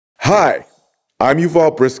Hi, I'm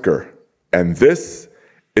Yuval Brisker, and this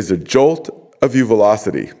is a jolt of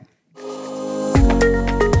Uvelocity.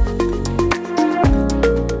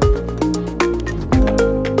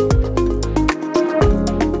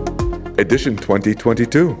 Edition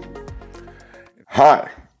 2022. Hi,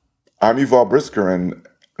 I'm Yuval Brisker, and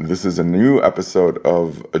this is a new episode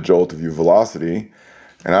of A Jolt of Uvelocity,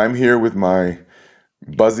 and I'm here with my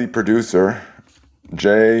buzzy producer,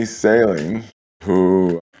 Jay Sailing,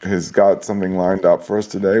 who has got something lined up for us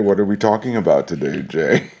today. What are we talking about today,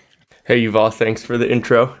 Jay? Hey Yuval, thanks for the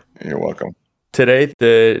intro. You're welcome. Today,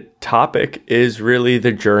 the topic is really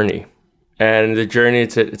the journey. And the journey,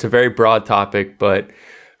 it's a very broad topic, but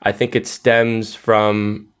I think it stems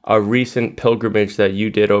from a recent pilgrimage that you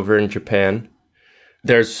did over in Japan.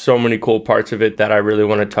 There's so many cool parts of it that I really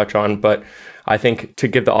want to touch on, but I think to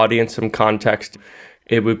give the audience some context,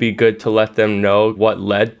 it would be good to let them know what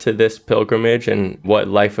led to this pilgrimage and what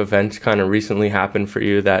life events kind of recently happened for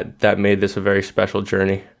you that made this a very special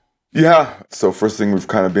journey. Yeah. So first thing, we've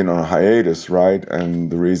kind of been on a hiatus, right?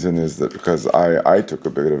 And the reason is that because I took a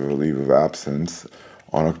bit of a leave of absence.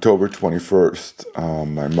 On October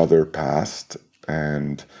 21st, my mother passed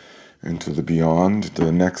and into the beyond, to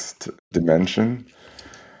the next dimension.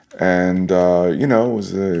 And, it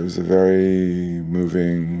was a very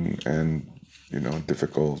moving and,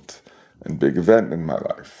 difficult and big event in my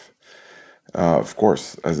life. Of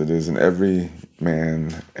course, as it is in every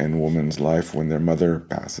man and woman's life when their mother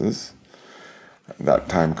passes, that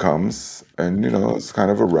time comes, and it's kind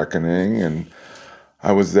of a reckoning. And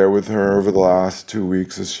I was there with her over the last 2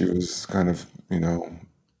 weeks as she was kind of,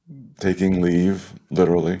 taking leave,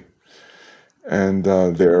 literally, and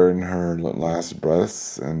there in her last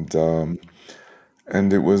breaths,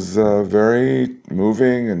 and it was very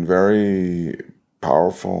moving and very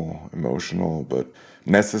powerful, emotional, but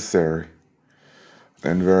necessary.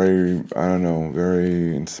 And very,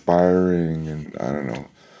 very inspiring and,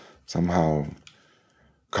 somehow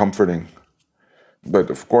comforting. But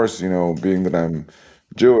of course, being that I'm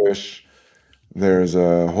Jewish, there's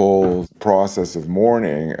a whole process of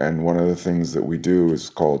mourning, and one of the things that we do is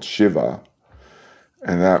called Shiva,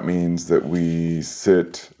 and that means that we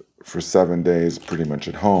sit for 7 days pretty much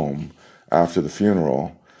at home after the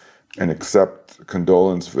funeral and accept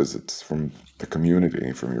condolence visits from the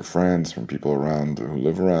community, from your friends, from people around who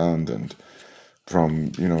live around, and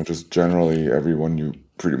from, just generally everyone you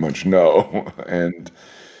pretty much know. And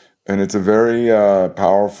it's a very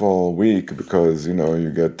powerful week because,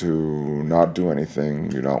 you get to not do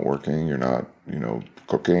anything. You're not working. You're not,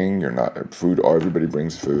 cooking. You're not food. Everybody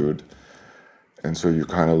brings food. And so you're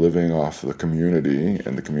kind of living off the community,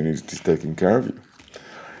 and the community is taking care of you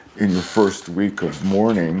in your first week of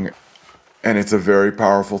mourning. And it's a very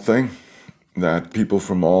powerful thing that people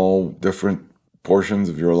from all different portions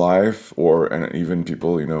of your life, and even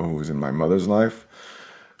people, who's in my mother's life,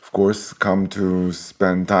 of course, come to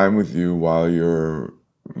spend time with you while you're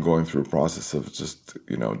going through a process of just,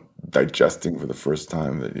 digesting for the first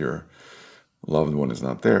time that your loved one is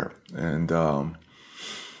not there. And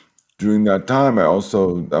during that time, I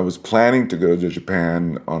was planning to go to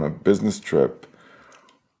Japan on a business trip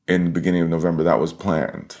in the beginning of November. That was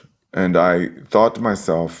planned. And I thought to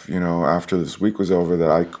myself, after this week was over, that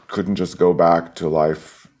I couldn't just go back to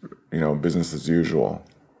life, business as usual.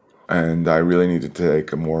 And I really needed to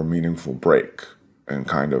take a more meaningful break and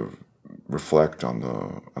kind of reflect on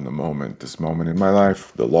the moment, this moment in my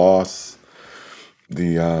life, the loss,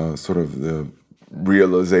 the sort of the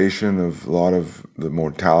realization of a lot of the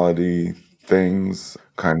mortality things.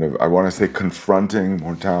 Kind of, I want to say confronting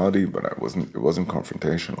mortality, but it wasn't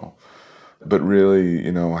confrontational. But really,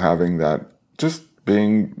 having that, just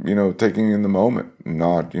being, taking in the moment,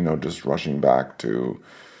 not, just rushing back to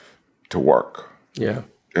work. Yeah.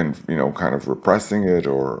 And, kind of repressing it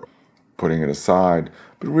or putting it aside,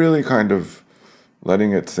 but really kind of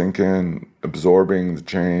letting it sink in, absorbing the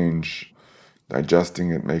change, digesting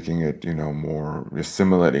it, making it, more,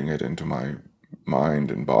 assimilating it into my mind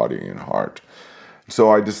and body and heart.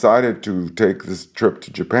 So I decided to take this trip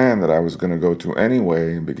to Japan that I was going to go to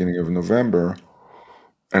anyway, beginning of November,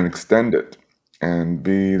 and extend it and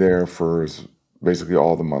be there for basically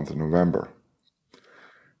all the month of November.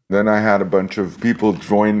 Then I had a bunch of people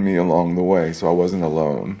join me along the way, so I wasn't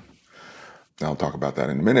alone. I'll talk about that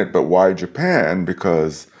in a minute. But why Japan?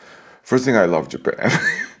 Because first thing, I love Japan.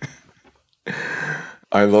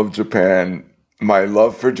 I love Japan. My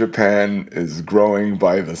love for Japan is growing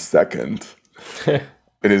by the second.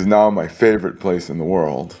 It is now my favorite place in the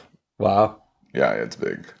world. Wow. Yeah, it's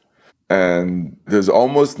big. And there's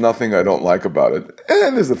almost nothing I don't like about it.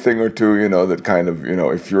 And there's a thing or two, that kind of,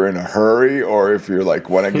 if you're in a hurry or if you're like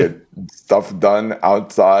want to get stuff done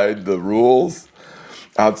outside the rules,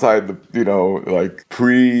 outside the, like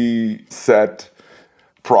preset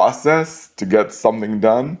process to get something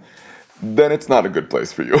done, then it's not a good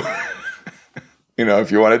place for you.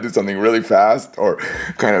 If you want to do something really fast or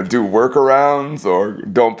kind of do workarounds or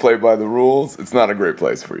don't play by the rules, it's not a great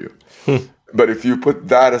place for you. But if you put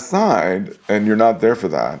that aside and you're not there for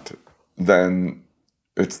that, then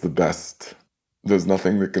it's the best. There's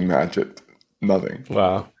nothing that can match it. Nothing.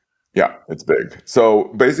 Wow. Yeah, it's big.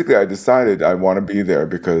 So basically, I decided I want to be there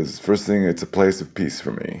because, first thing, it's a place of peace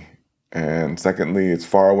for me. And secondly, it's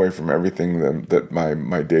far away from everything that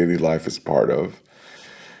my daily life is part of.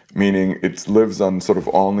 Meaning it lives on sort of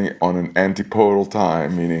only on an antipodal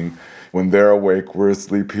time, meaning when they're awake, we're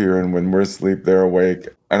asleep here, and when we're asleep, they're awake.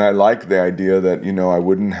 And I like the idea that, I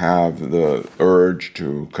wouldn't have the urge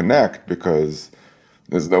to connect because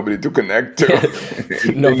there's nobody to connect to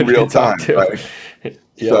in Nobody to real talk time, to. right?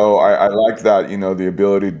 Yep. So I like that, the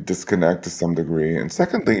ability to disconnect to some degree. And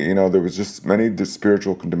secondly, there was just many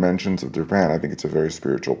spiritual dimensions of Japan. I think it's a very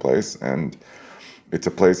spiritual place, and it's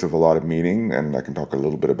a place of a lot of meaning, and I can talk a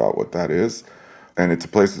little bit about what that is. And it's a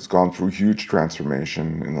place that's gone through huge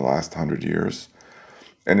transformation in the last 100 years.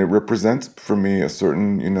 And it represents for me a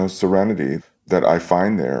certain, serenity that I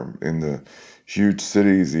find there in the huge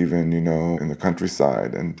cities, even, in the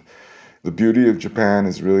countryside. And the beauty of Japan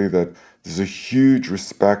is really that there's a huge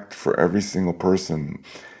respect for every single person.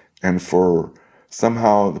 And for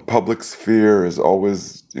somehow the public sphere is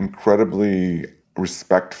always incredibly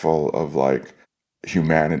respectful of like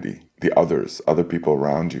humanity, the others, other people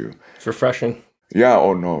around you. It's refreshing. Yeah,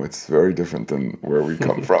 oh no, it's very different than where we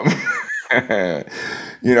come from.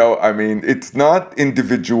 I mean, it's not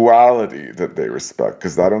individuality that they respect,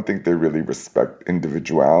 because I don't think they really respect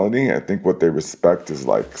individuality. I think what they respect is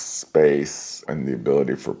like space and the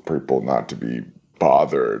ability for people not to be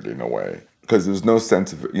bothered in a way. Because there's no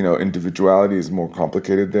sense of, individuality is more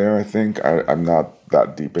complicated there, I think. I'm not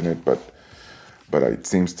that deep in it, but it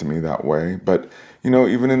seems to me that way. But,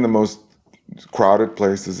 even in the most crowded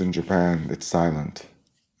places in Japan, it's silent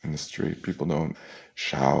in the street. People don't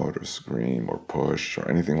shout or scream or push or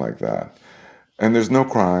anything like that. And there's no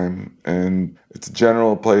crime, and it's a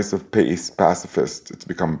general place of peace, pacifist. It's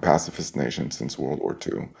become a pacifist nation since World War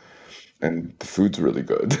II. And the food's really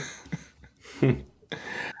good.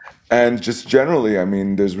 And just generally, I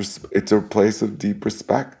mean, it's a place of deep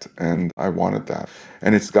respect, and I wanted that.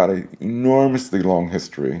 And it's got an enormously long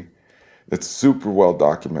history that's super well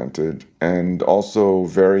documented and also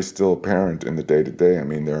very still apparent in the day to day. I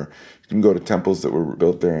mean, you can go to temples that were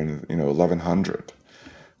built there in 1100,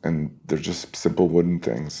 and they're just simple wooden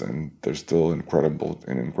things, and they're still in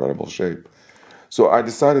incredible shape. So I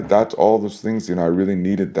decided that all those things, I really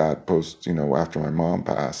needed that post, after my mom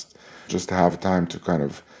passed, just to have time to kind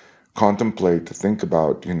of contemplate, to think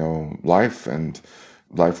about, life and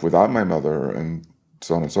life without my mother and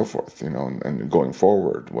so on and so forth, and going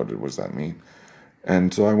forward, what does that mean?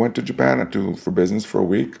 And so I went to Japan for business for a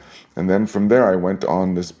week. And then from there, I went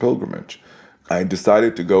on this pilgrimage. I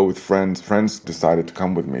decided to go with friends. Friends decided to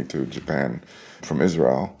come with me to Japan from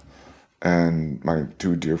Israel. And my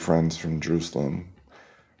two dear friends from Jerusalem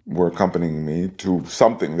were accompanying me to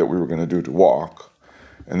something that we were going to do to walk.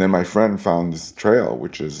 And then my friend found this trail,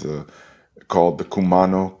 which is called the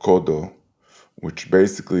Kumano Kodo, which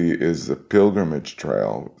basically is a pilgrimage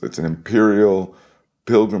trail. It's an imperial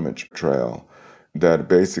pilgrimage trail that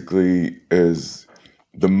basically is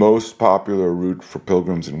the most popular route for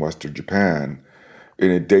pilgrims in Western Japan.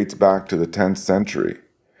 And it dates back to the 10th century.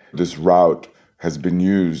 This route has been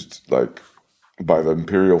used like by the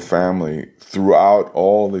imperial family throughout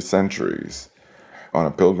all the centuries on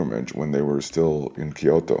a pilgrimage when they were still in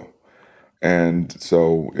Kyoto. And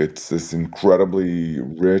so it's this incredibly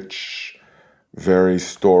rich, very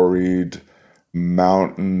storied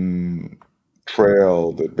mountain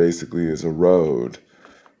trail that basically is a road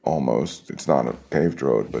almost. It's not a paved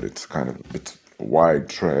road, but it's a wide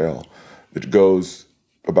trail. It goes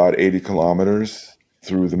about 80 kilometers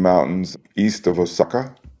through the mountains east of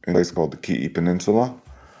Osaka in a place called the Kii Peninsula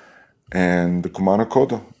and the Kumano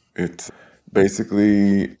Kodo. It's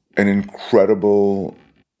basically an incredible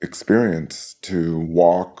experience to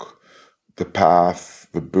walk the path,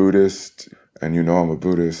 the Buddhist, and I'm a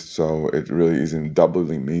Buddhist, so it really is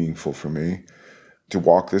doubly meaningful for me to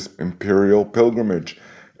walk this imperial pilgrimage.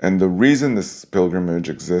 And the reason this pilgrimage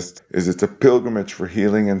exists is it's a pilgrimage for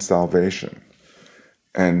healing and salvation.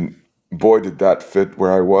 And boy, did that fit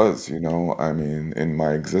where I was, I mean, in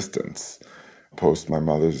my existence. post my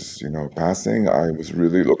mother's, passing. I was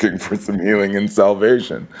really looking for some healing and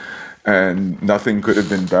salvation. And nothing could have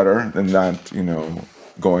been better than that,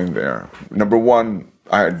 going there. Number one,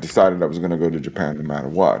 I had decided I was going to go to Japan no matter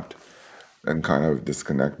what and kind of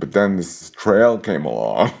disconnect. But then this trail came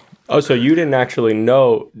along. Oh, so you didn't actually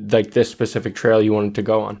know like this specific trail you wanted to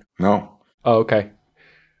go on? No. Oh, okay.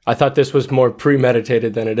 I thought this was more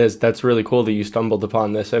premeditated than it is. That's really cool that you stumbled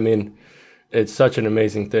upon this. I mean, it's such an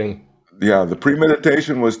amazing thing. Yeah, the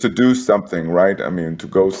premeditation was to do something, right? I mean, to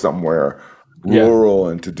go somewhere Yeah. rural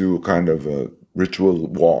and to do kind of a ritual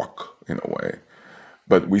walk in a way.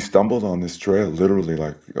 But we stumbled on this trail literally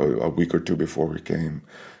like a week or two before we came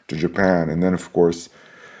to Japan. And then, of course,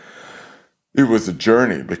 it was a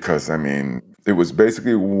journey because, I mean, it was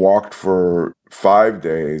basically walked for 5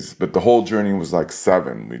 days, but the whole journey was like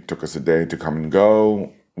 7. It took us a day to come and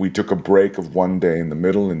go. We took a break of one day in the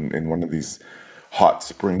middle in one of these hot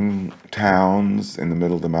spring towns in the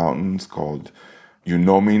middle of the mountains called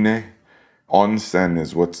Yunomine. Onsen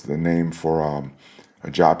is what's the name for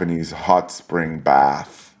a Japanese hot spring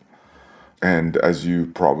bath. And as you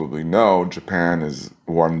probably know, Japan is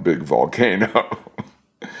one big volcano.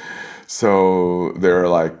 So there are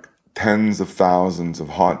like tens of thousands of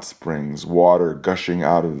hot springs, water gushing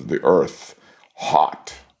out of the earth,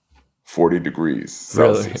 hot, 40 degrees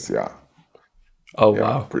Really? Celsius. Yeah, Oh, yeah,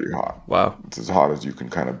 wow. pretty hot. Wow. It's as hot as you can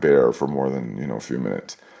kind of bear for more than, a few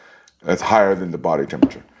minutes. That's higher than the body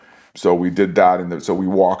temperature. So we did that, and so we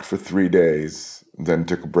walked for 3 days, then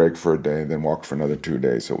took a break for a day, then walked for another 2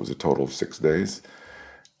 days. So it was a total of 6 days,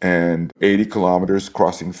 and 80 kilometers,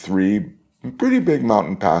 crossing 3 pretty big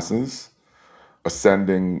mountain passes,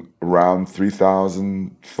 ascending around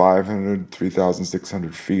 3,500,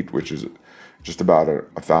 3,600 feet, which is just about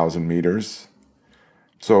 1,000 meters.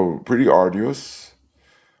 So pretty arduous,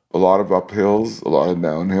 a lot of uphills, a lot of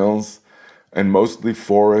downhills, and mostly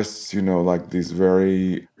forests, like these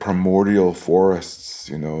very primordial forests,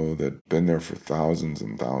 that been there for thousands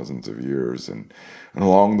and thousands of years. And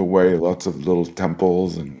along the way, lots of little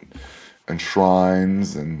temples and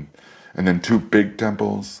shrines and then 2 big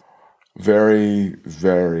temples. Very,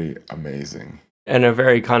 very amazing. And a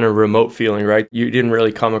very kind of remote feeling, right? You didn't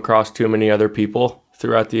really come across too many other people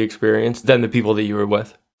throughout the experience than the people that you were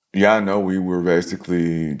with. Yeah, no, we were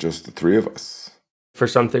basically just the 3 of us. For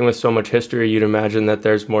something with so much history, you'd imagine that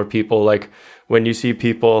there's more people. Like when you see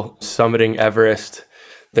people summiting Everest,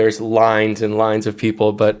 there's lines and lines of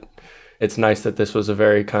people, but it's nice that this was a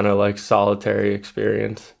very kind of like solitary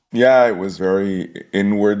experience. Yeah, it was very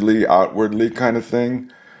inwardly, outwardly kind of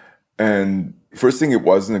thing. And first thing, it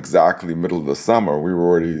wasn't exactly middle of the summer.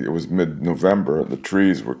 It was mid-November. The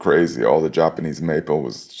trees were crazy. All the Japanese maple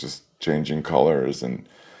was just changing colors. And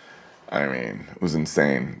I mean, it was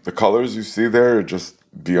insane. The colors you see there are just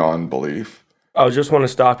beyond belief. I just want to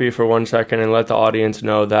stop you for 1 second and let the audience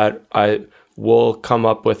know that I will come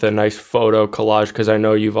up with a nice photo collage because I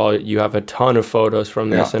know you have a ton of photos from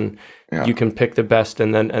this, Yeah, and yeah, you can pick the best,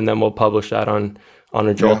 and then we'll publish that on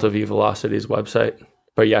a Jolt yeah. of E Velocity's website.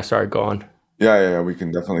 But yeah, sorry, go on. Yeah, we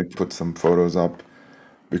can definitely put some photos up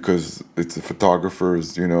because it's a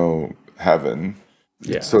photographer's, heaven. It's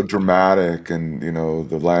Yeah. so dramatic, and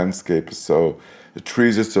the landscape is the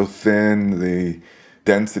trees are so thin, the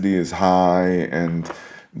density is high, and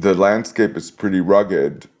the landscape is pretty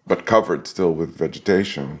rugged but covered still with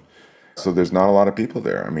vegetation. So there's not a lot of people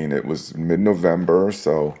there. I mean, it was mid-November,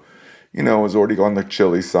 so it was already on the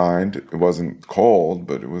chilly side. It wasn't cold,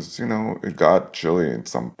 but it was, it got chilly at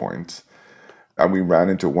some points. And we ran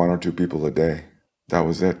into 1 or 2 people a day. That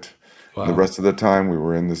was it. And the Wow. rest of the time we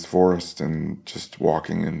were in this forest and just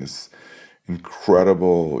walking in this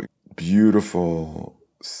incredible, beautiful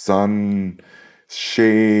sun,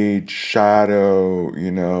 shade, shadow,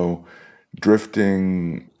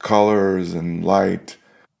 drifting colors and light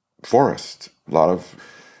forest. A lot of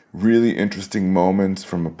really interesting moments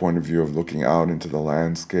from a point of view of looking out into the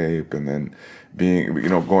landscape and then being,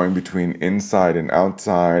 going between inside and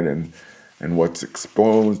outside and what's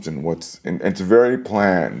exposed and and it's very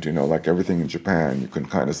planned, like everything in Japan. You can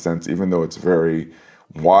kind of sense, even though it's very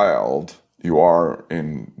wild, you are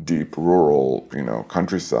in deep rural,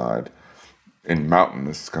 countryside, in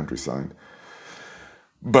mountainous countryside.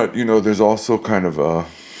 But, there's also kind of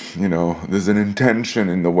there's an intention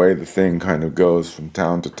in the way the thing kind of goes from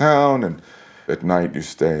town to town. And at night you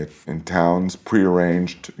stay in towns,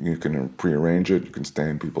 prearranged. You can prearrange it. You can stay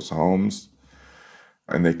in people's homes.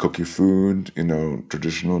 And they cook you food,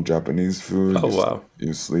 traditional Japanese food. Oh, wow.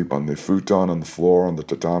 You sleep on the futon, on the floor, on the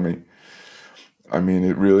tatami. I mean,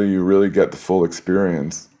 you really get the full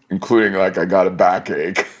experience, including like I got a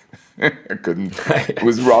backache. I couldn't. It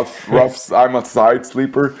was rough, rough. I'm a side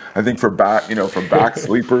sleeper. I think for back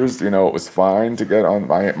sleepers, it was fine to get on.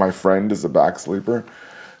 My friend is a back sleeper,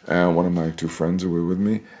 and one of my two friends who were with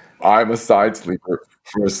me. I'm a side sleeper.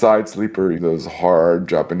 For a side sleeper, those hard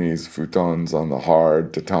Japanese futons on the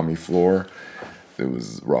hard tatami floor, it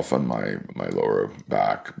was rough on my lower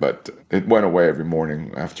back, but it went away every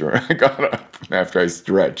morning after I got up, after I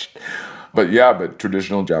stretched. But yeah, but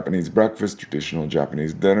traditional Japanese breakfast, traditional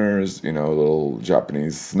Japanese dinners, little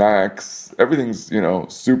Japanese snacks, everything's,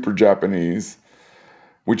 super Japanese,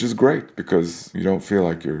 which is great because you don't feel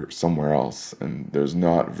like you're somewhere else. And there's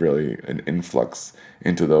not really an influx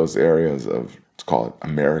into those areas of, let's call it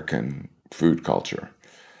American food culture.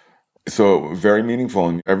 So very meaningful.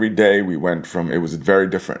 And every day we went from, it was very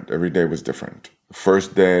different. Every day was different.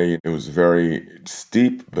 First day, it was very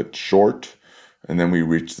steep but short. And then we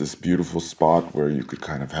reached this beautiful spot where you could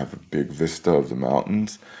kind of have a big vista of the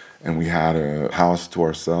mountains. And we had a house to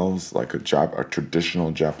ourselves, like a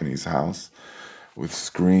traditional Japanese house with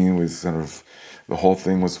sort of, the whole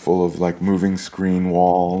thing was full of like moving screen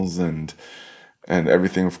walls and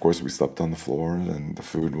everything. Of course, we slept on the floor, and the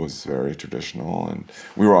food was very traditional. And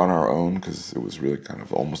we were on our own because it was really kind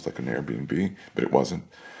of almost like an Airbnb, but it wasn't.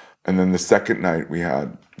 And then the second night, we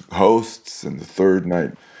had hosts, and the third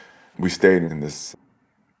night, we stayed in this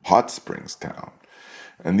hot springs town.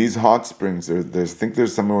 And these hot springs, there's I think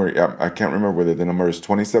there's somewhere, yeah, I can't remember whether the number is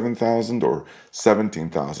 27,000 or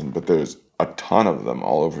 17,000, but there's a ton of them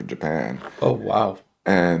all over Japan. Oh, wow.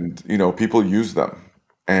 And, people use them.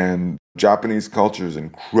 And Japanese culture is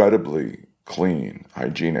incredibly clean,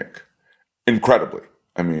 hygienic. Incredibly.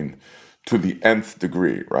 I mean, to the nth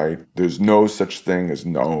degree, right? There's no such thing as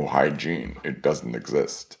no hygiene. It doesn't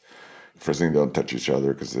exist. First thing, they don't touch each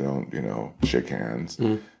other because they don't, shake hands.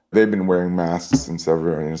 They've been wearing masks since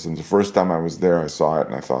since the first time I was there, I saw it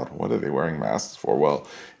and I thought, what are they wearing masks for? Well,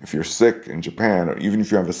 if you're sick in Japan, or even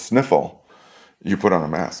if you have a sniffle, you put on a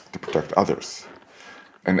mask to protect others.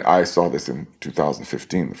 And I saw this in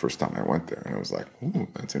 2015, the first time I went there, and I was like, ooh,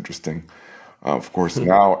 that's interesting. Of course,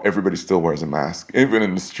 now everybody still wears a mask, even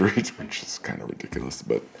in the street, which is kind of ridiculous.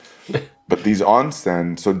 But these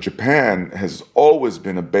onsen, so Japan has always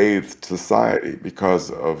been a bathed society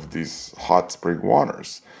because of these hot spring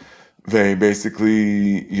waters. They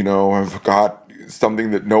basically, have got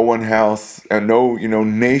something that no one else and no,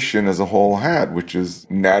 nation as a whole had, which is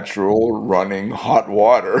natural running hot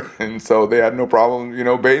water. And so they had no problem,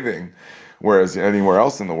 bathing. Whereas anywhere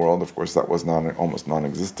else in the world, of course, that was almost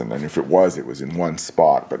non-existent. And if it was in one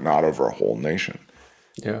spot, but not over a whole nation.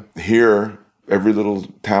 Yeah. Here, every little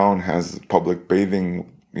town has public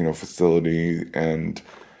bathing, facility, and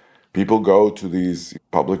people go to these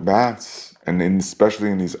public baths. And especially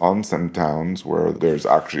in these onsen towns where there's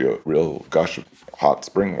actually a real gush of hot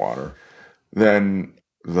spring water, then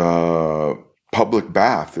the public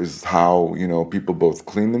bath is how, people both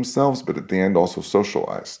clean themselves, but at the end also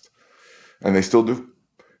socialized. And they still do.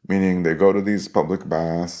 Meaning they go to these public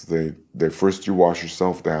baths, they first you wash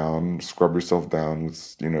yourself down, scrub yourself down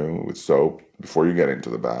with soap before you get into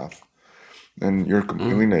the bath. And you're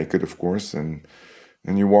completely naked, of course, and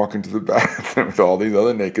you walk into the bath with all these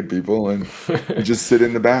other naked people, and you just sit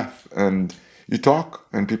in the bath, and you talk,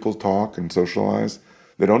 and people talk and socialize.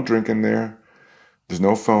 They don't drink in there. There's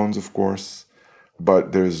no phones, of course,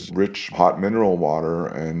 but there's rich hot mineral water,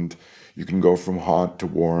 and you can go from hot to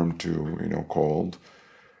warm to, cold.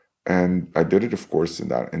 And I did it, of course,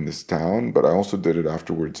 in this town, but I also did it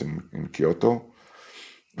afterwards in Kyoto,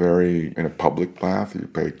 in a public bath. You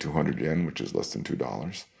pay 200 yen, which is less than $2.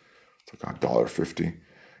 It's like $1.50.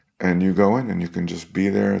 And you go in and you can just be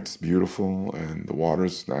there. It's beautiful and the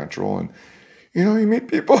water's natural. And, you meet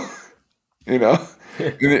people,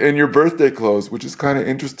 in your birthday clothes, which is kind of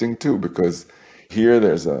interesting too, because here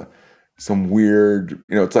there's some weird,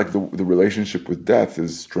 it's like the relationship with death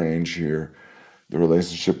is strange here. The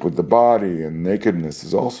relationship with the body and nakedness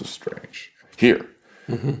is also strange here.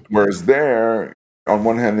 Whereas there, on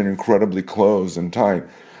one hand, they're incredibly close and tight,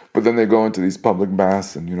 but then they go into these public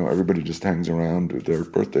baths and, everybody just hangs around with their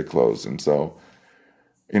birthday clothes. And so,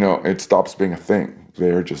 it stops being a thing.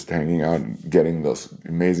 They're just hanging out and getting this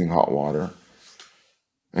amazing hot water.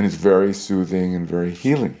 And it's very soothing and very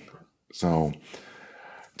healing. So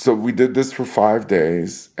we did this for 5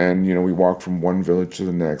 days, and, we walked from one village to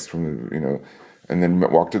the next, and then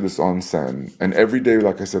walked to this onsen. And every day,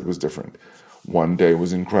 like I said, was different. One day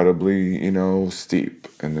was incredibly, steep,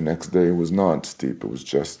 and the next day was not steep. It was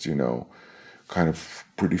just, kind of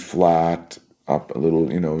pretty flat, up a little,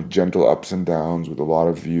 gentle ups and downs with a lot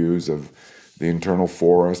of views of the internal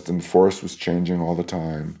forest, and the forest was changing all the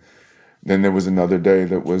time. Then there was another day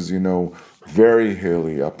that was, very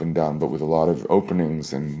hilly up and down, but with a lot of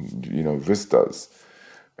openings and, vistas.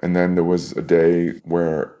 And then there was a day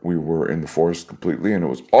where we were in the forest completely and it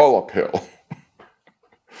was all uphill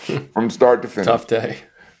from start to finish. Tough day.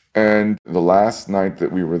 And the last night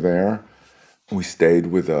that we were there, we stayed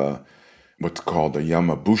with what's called a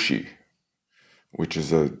Yamabushi, which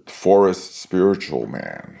is a forest spiritual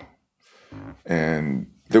man. And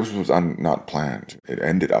this was not planned. It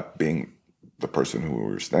ended up being the person who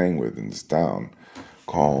we were staying with in this town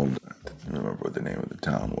called, I don't remember what the name of the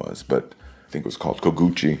town was, but I think it was called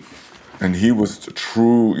Koguchi. And he was a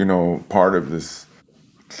true, part of this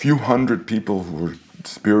few hundred people who were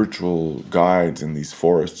spiritual guides in these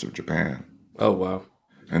forests of Japan. Oh, wow.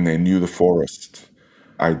 And they knew the forest.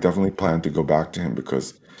 I definitely plan to go back to him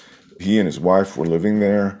because he and his wife were living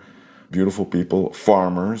there. Beautiful people,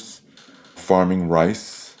 farmers, farming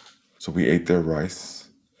rice. So we ate their rice.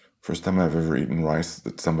 First time I've ever eaten rice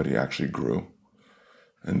that somebody actually grew.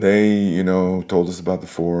 And they, told us about the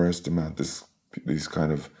forest, about these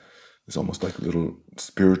kind of, it's almost like a little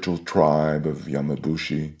spiritual tribe of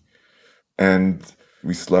Yamabushi. And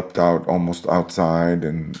we slept out almost outside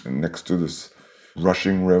and next to this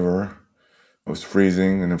rushing river. It was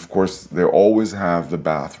freezing. And of course, they always have the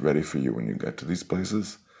bath ready for you when you get to these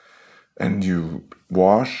places. And you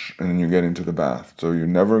wash and then you get into the bath. So you're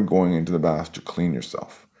never going into the bath to clean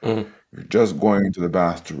yourself. Mm. You're just going into the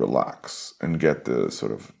bath to relax and get the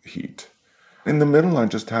sort of heat. In the middle, I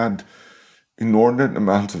just had inordinate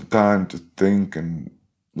amounts of time to think and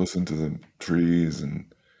listen to the trees and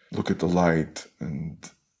look at the light and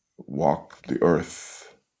walk the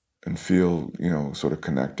earth and feel, sort of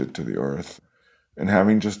connected to the earth. And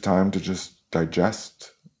having just time to just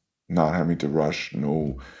digest, not having to rush.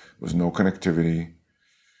 There was no connectivity,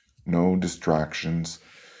 no distractions.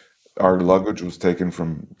 Our luggage was taken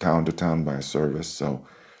from town to town by a service, so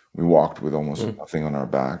we walked with almost nothing on our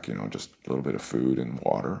back, just a little bit of food and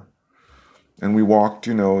water. And we walked,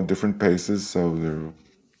 different paces, so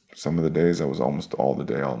some of the days I was almost all the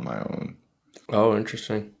day on my own. Oh,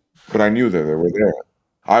 interesting. But I knew that they were there.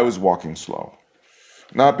 I was walking slow.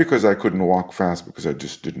 Not because I couldn't walk fast, because I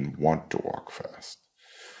just didn't want to walk fast.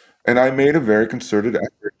 And I made a very concerted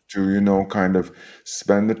effort to, kind of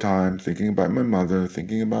spend the time thinking about my mother,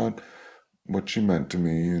 thinking about what she meant to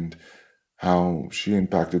me and how she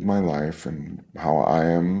impacted my life and how I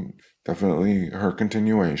am definitely her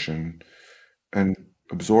continuation and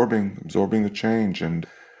absorbing the change. And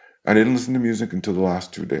I didn't listen to music until the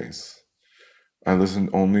last 2 days. I listened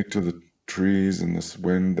only to the trees and this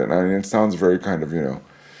wind. And it sounds very kind of,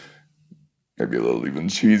 maybe a little even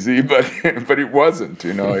cheesy, but but it wasn't,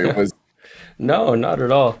 it was. No, not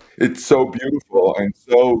at all. It's so beautiful and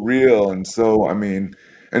so real and so,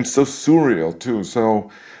 and so surreal too.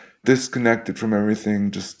 So disconnected from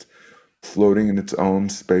everything, just floating in its own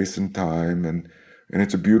space and time. And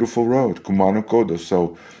it's a beautiful road, Kumano Kodo.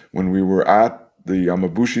 So when we were at the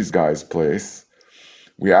Yamabushi's guy's place,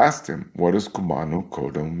 we asked him, what does Kumano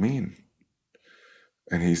Kodo mean?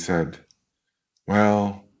 And he said,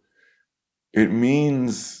 well, it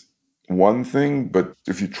means one thing, but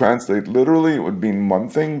if you translate literally, it would mean one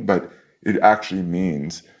thing, but it actually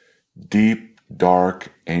means deep,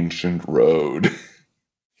 dark, ancient road.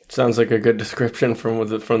 Sounds like a good description from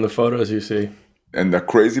the photos you see. And the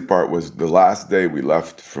crazy part was the last day we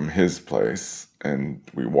left from his place and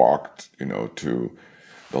we walked, to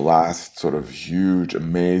the last sort of huge,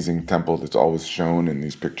 amazing temple that's always shown in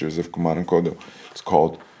these pictures of Kumano Kodo. It's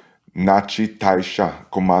called Nachi Taisha,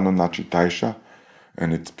 Kumano Nachi Taisha.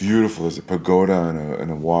 And it's beautiful. There's a pagoda and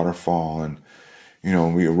a waterfall. And,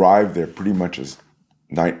 we arrived there pretty much as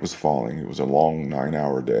night was falling. It was a long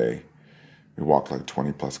 9-hour day. We walked like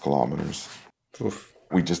 20 plus kilometers. Oof.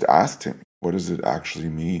 We just asked him, what does it actually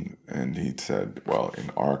mean? And he said, well, in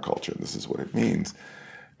our culture, this is what it means.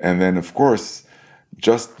 And then, of course,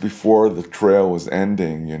 just before the trail was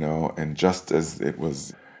ending, and just as it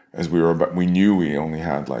was, as we knew we only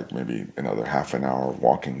had like maybe another half an hour of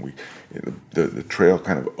walking. The trail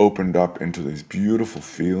kind of opened up into these beautiful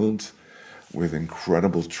fields with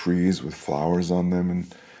incredible trees with flowers on them,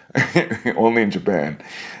 and only in Japan.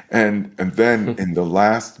 And then in the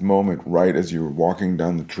last moment, right as you were walking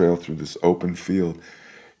down the trail through this open field,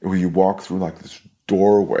 where you walk through like this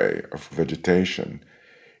doorway of vegetation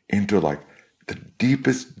into like the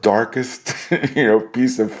deepest, darkest,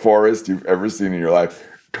 piece of forest you've ever seen in your life.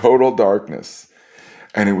 Total darkness.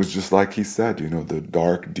 And it was just like he said, the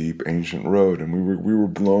dark, deep, ancient road. And we were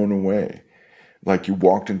blown away. Like you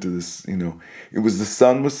walked into this, it was the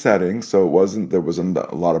sun was setting, so there wasn't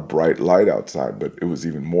a lot of bright light outside, but it was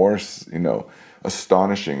even more,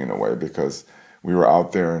 astonishing in a way because we were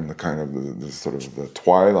out there in the kind of the sort of the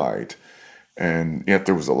twilight, and yet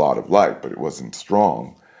there was a lot of light, but it wasn't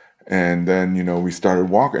strong. And then, we started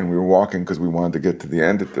walking. We were walking because we wanted to get to the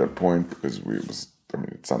end at that point because the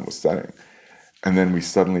sun was setting. And then we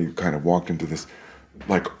suddenly kind of walked into this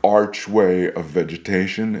like archway of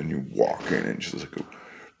vegetation, and you walk in and just like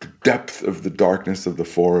the depth of the darkness of the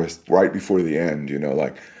forest right before the end,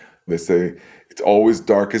 like they say it's always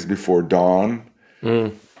darkest before dawn.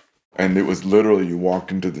 Mm. And it was literally, you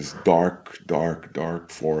walked into this dark, dark, dark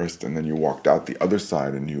forest, and then you walked out the other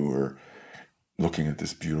side and you were looking at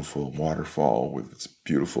this beautiful waterfall with its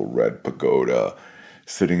beautiful red pagoda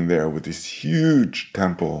sitting there with this huge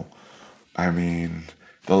temple. I mean,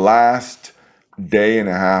 the last day and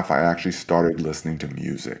a half, I actually started listening to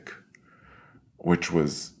music, which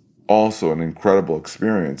was also an incredible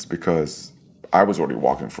experience because I was already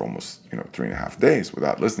walking for almost, 3.5 days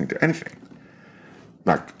without listening to anything,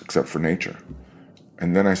 like except for nature.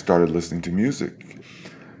 And then I started listening to music.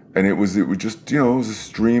 And it was just, it was a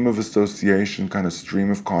stream of association, kind of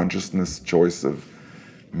stream of consciousness, choice of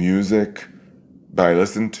music. But I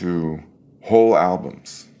listened to whole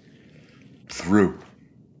albums through.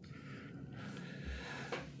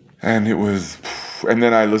 And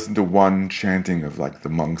then I listened to one chanting of like the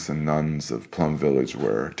monks and nuns of Plum Village,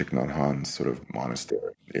 where Thich Nhat Hanh's sort of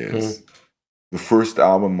monastery is. Mm. The first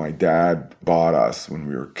album my dad bought us when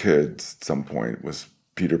we were kids at some point was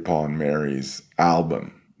Peter, Paul, and Mary's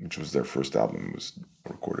album, which was their first album. It was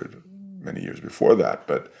recorded many years before that,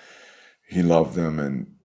 but he loved them,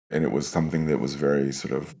 and it was something that was very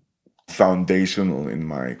sort of foundational in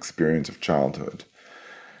my experience of childhood.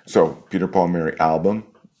 So Peter, Paul, and Mary album,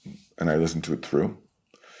 and I listened to it through.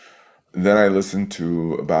 Then I listened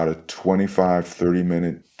to about a 25,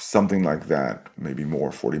 30-minute, something like that, maybe more,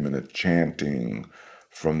 40-minute chanting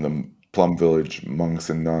from the Plum Village monks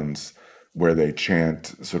and nuns, where they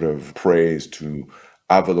chant sort of praise to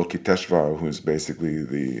Avalokiteshvara, who's basically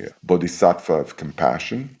the bodhisattva of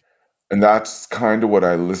compassion. And that's kind of what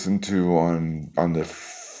I listened to on the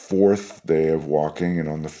fourth day of walking. And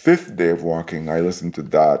on the fifth day of walking, I listened to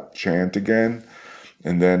that chant again.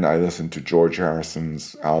 And then I listened to George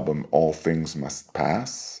Harrison's album, All Things Must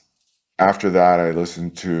Pass. After that, I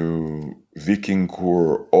listened to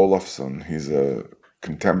Vikingur Olafsson. He's a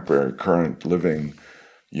contemporary, current living,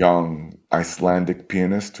 young Icelandic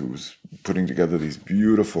pianist who's putting together these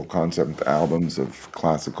beautiful concept albums of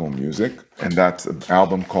classical music. And that's an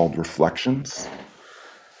album called Reflections.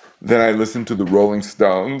 Then I listened to the Rolling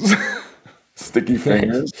Stones, Sticky Nice.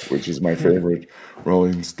 Fingers, which is my favorite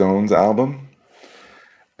Rolling Stones album.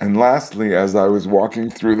 And lastly, as I was walking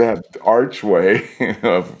through that archway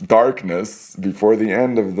of darkness before the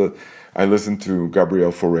end I listened to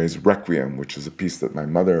Gabriel Fauré's Requiem, which is a piece that my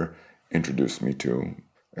mother introduced me to.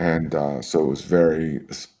 And so it was very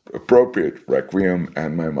appropriate, Requiem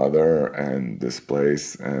and my mother and this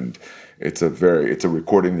place. And it's a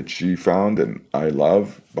recording that she found and I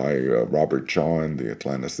love by Robert Shaw and the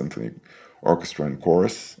Atlanta Symphony Orchestra and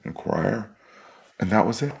Chorus and Choir. And that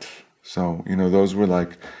was it. So, those were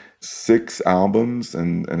like 6 albums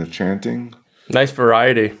and a chanting. Nice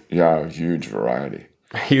variety. Yeah, huge variety.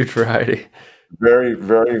 Huge variety. Very,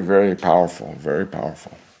 very, very powerful. Very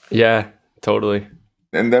powerful. Yeah, totally.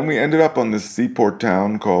 And then we ended up on this seaport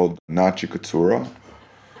town called Nachikatsura.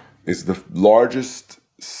 It's the largest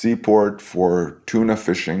seaport for tuna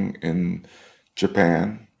fishing in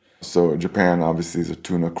Japan. So Japan obviously is a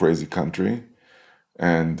tuna crazy country.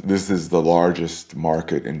 And this is the largest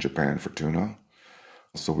market in Japan for tuna.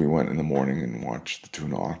 So we went in the morning and watched the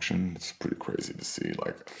tuna auction. It's pretty crazy to see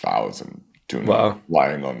like 1,000 tuna Wow.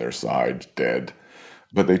 lying on their side, dead.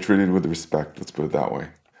 But they treated with respect, let's put it that way.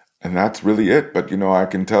 And that's really it. But, I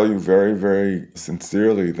can tell you very, very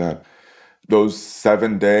sincerely that those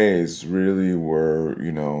 7 days really were,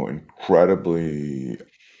 incredibly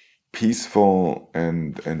peaceful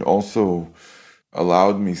and also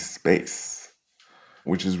allowed me space,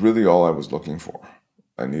 which is really all I was looking for.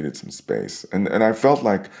 I needed some space. And I felt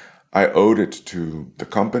like I owed it to the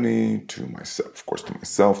company, to myself, of course, to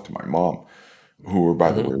myself, to my mom, who were,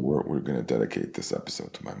 by the way, we're going to dedicate this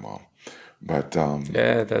episode to my mom. But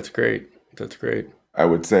Yeah, that's great. That's great. I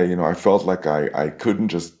would say, I felt like I couldn't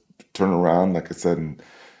just turn around, like I said, and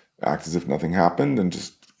act as if nothing happened and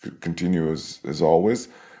just continue as always.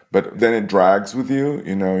 But then it drags with you,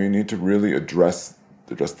 you need to really address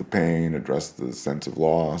the pain, address the sense of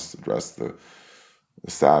loss, address the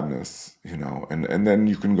sadness, and then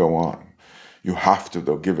you can go on. You have to,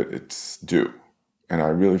 though, give it its due. And I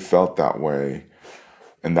really felt that way.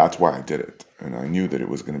 And that's why I did it. And I knew that it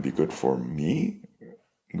was going to be good for me,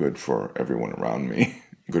 good for everyone around me,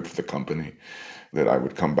 good for the company, that I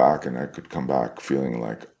would come back and I could come back feeling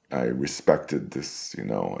like I respected this,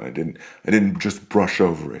 and I didn't just brush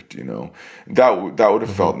over it, that would have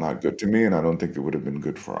Hmm. felt not good to me, and I don't think it would have been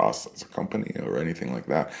good for us as a company or anything like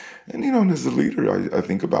that. And and as a leader, I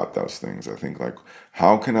think about those things. I think like,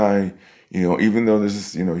 how can I, even though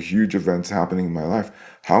there's huge events happening in my life,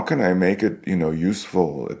 how can I make it,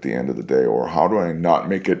 useful at the end of the day, or how do I not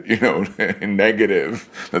make it,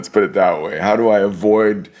 negative? Let's put it that way. How do I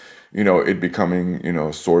avoid it becoming,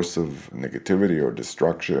 a source of negativity or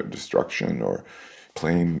destruction or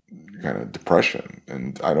plain kind of depression.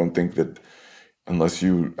 And I don't think that unless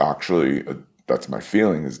you actually, that's my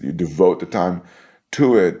feeling, is you devote the time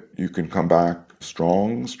to it, you can come back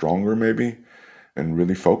stronger maybe, and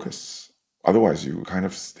really focus. Otherwise, you kind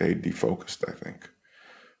of stay defocused, I think.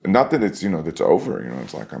 And not that it's, that's over,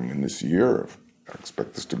 it's like I'm in this year of, I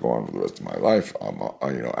expect this to go on for the rest of my life,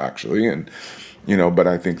 actually. And, but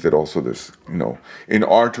I think that also this, in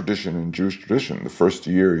our tradition, in Jewish tradition, the first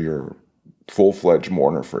year, you're full-fledged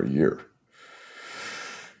mourner for a year.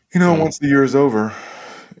 Mm. Once the year is over,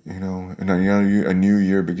 and a new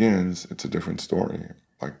year begins, it's a different story.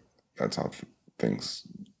 Like, that's how things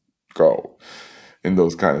go in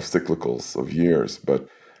those kind of cyclicals of years. But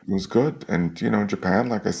it was good. And, Japan,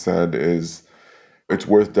 like I said, it's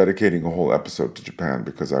worth dedicating a whole episode to Japan,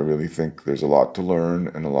 because I really think there's a lot to learn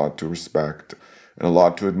and a lot to respect and a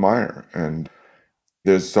lot to admire. And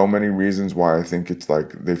there's so many reasons why I think it's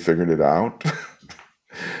like they figured it out.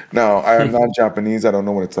 Now, I am not Japanese. I don't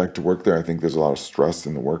know what it's like to work there. I think there's a lot of stress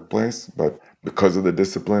in the workplace, but because of the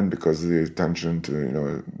discipline, because of the attention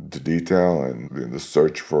to, to detail and the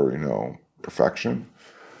search for, perfection.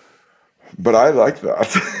 But I like that.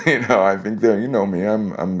 I think that,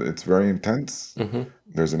 me, it's very intense. Hmm.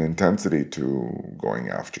 There's an intensity to going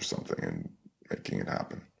after something and making it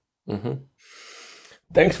happen. Hmm.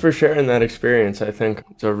 Thanks for sharing that experience. I think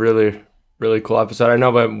it's a really, really cool episode. I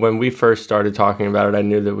know, but when we first started talking about it, I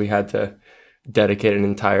knew that we had to dedicate an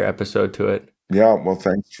entire episode to it. Yeah, well,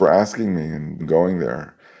 thanks for asking me and going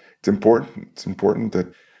there. It's important. It's important that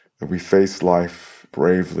we face life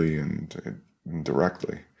bravely and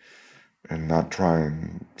directly, and not try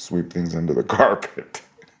and sweep things under the carpet.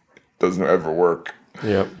 Doesn't ever work.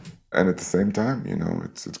 Yep. And at the same time,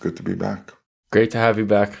 it's good to be back. Great to have you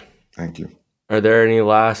back. Thank you. Are there any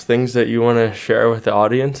last things that you want to share with the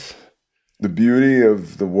audience? The beauty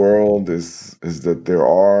of the world is that there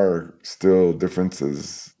are still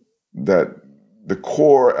differences, that the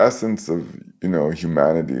core essence of,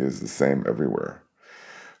 humanity is the same everywhere.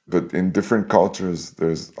 But in different cultures,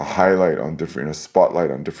 there's a highlight on different, a spotlight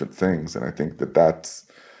on different things. And I think that's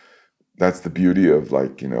the beauty of,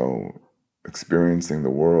 like, experiencing the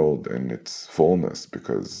world in its fullness,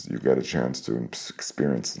 because you get a chance to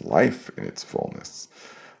experience life in its fullness.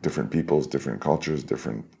 Different peoples, different cultures,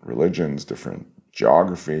 different religions, different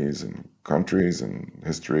geographies and countries and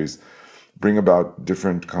histories bring about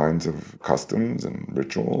different kinds of customs and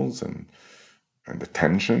rituals and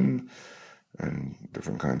attention and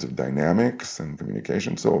different kinds of dynamics and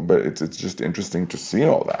communication. So, but it's just interesting to see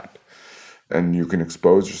all that. And you can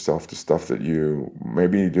expose yourself to stuff that you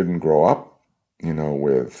maybe didn't grow up,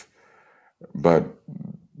 with, but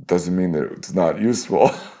doesn't mean that it's not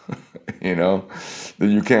useful, that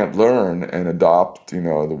you can't learn and adopt,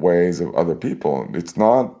 the ways of other people. It's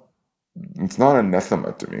not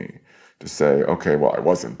anathema to me to say, okay, well, I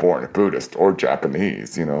wasn't born a Buddhist or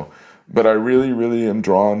Japanese, but I really, really am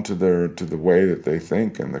drawn to the way that they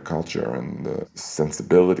think and the culture and the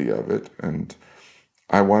sensibility of it. And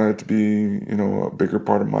I want it to be, a bigger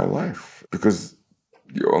part of my life, because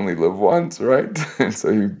you only live once, right? And so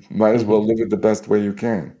you might as well Hmm. live it the best way you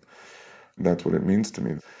can. That's what it means to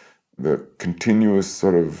me. The continuous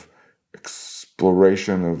sort of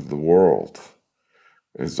exploration of the world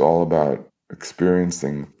is all about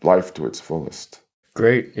experiencing life to its fullest.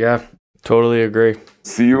 Great. Yeah, totally agree.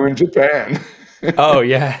 See you in Japan. Oh,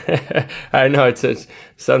 yeah. I know it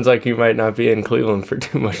sounds like you might not be in Cleveland for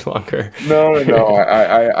too much longer. No, no, no.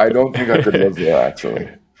 I don't think I could live there, actually.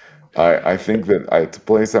 I think that it's a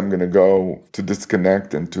place I'm going to go to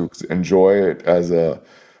disconnect and to enjoy it as a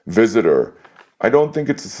visitor. I don't think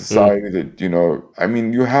it's a Mm, society that, I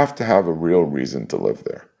mean, you have to have a real reason to live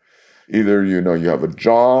there. Either, you have a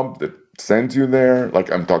job that sends you there,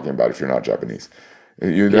 like I'm talking about if you're not Japanese.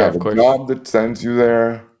 You either yeah, have of a course. job that sends you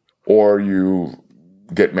there, or you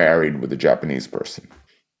get married with a Japanese person.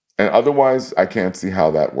 And otherwise, I can't see how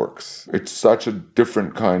that works. It's such a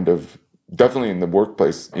different kind of, definitely in the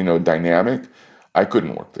workplace, dynamic. I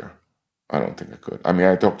couldn't work there. I don't think I could. I mean,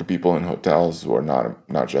 I talk to people in hotels who are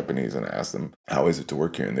not Japanese, and I ask them, how is it to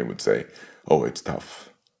work here? And they would say, oh, it's tough.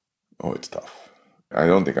 Oh, it's tough. I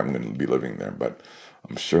don't think I'm going to be living there, but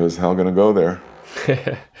I'm sure as hell going to go there.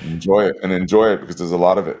 Enjoy it because there's a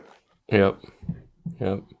lot of it. Yep.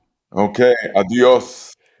 Yep. Okay,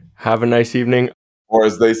 adios. Have a nice evening. Or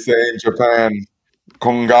as they say in Japan,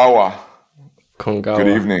 kongawa. Kongawa. Good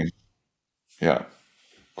evening. Yeah,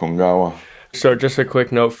 kongawa. So just a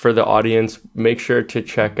quick note for the audience, make sure to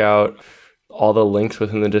check out all the links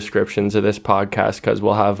within the descriptions of this podcast, because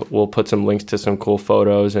we'll put some links to some cool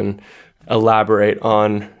photos and elaborate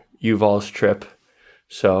on Yuval's trip.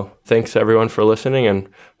 So thanks everyone for listening, and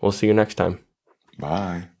we'll see you next time.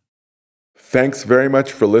 Bye. Thanks very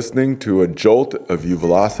much for listening to A Jolt of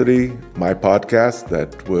Uvelocity, my podcast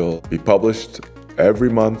that will be published every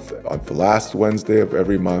month on the last Wednesday of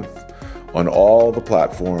every month on all the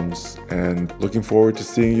platforms, and looking forward to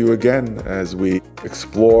seeing you again as we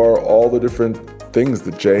explore all the different things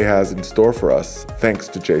that Jay has in store for us. Thanks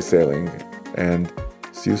to Jay Sailing, and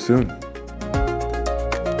see you soon.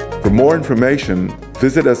 For more information,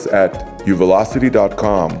 visit us at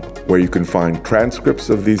uvelocity.com, where you can find transcripts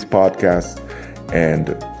of these podcasts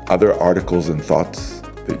and other articles and thoughts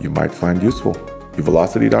that you might find useful.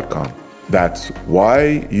 uvelocity.com. That's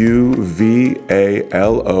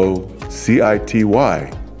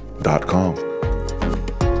YUVALOCITY.com.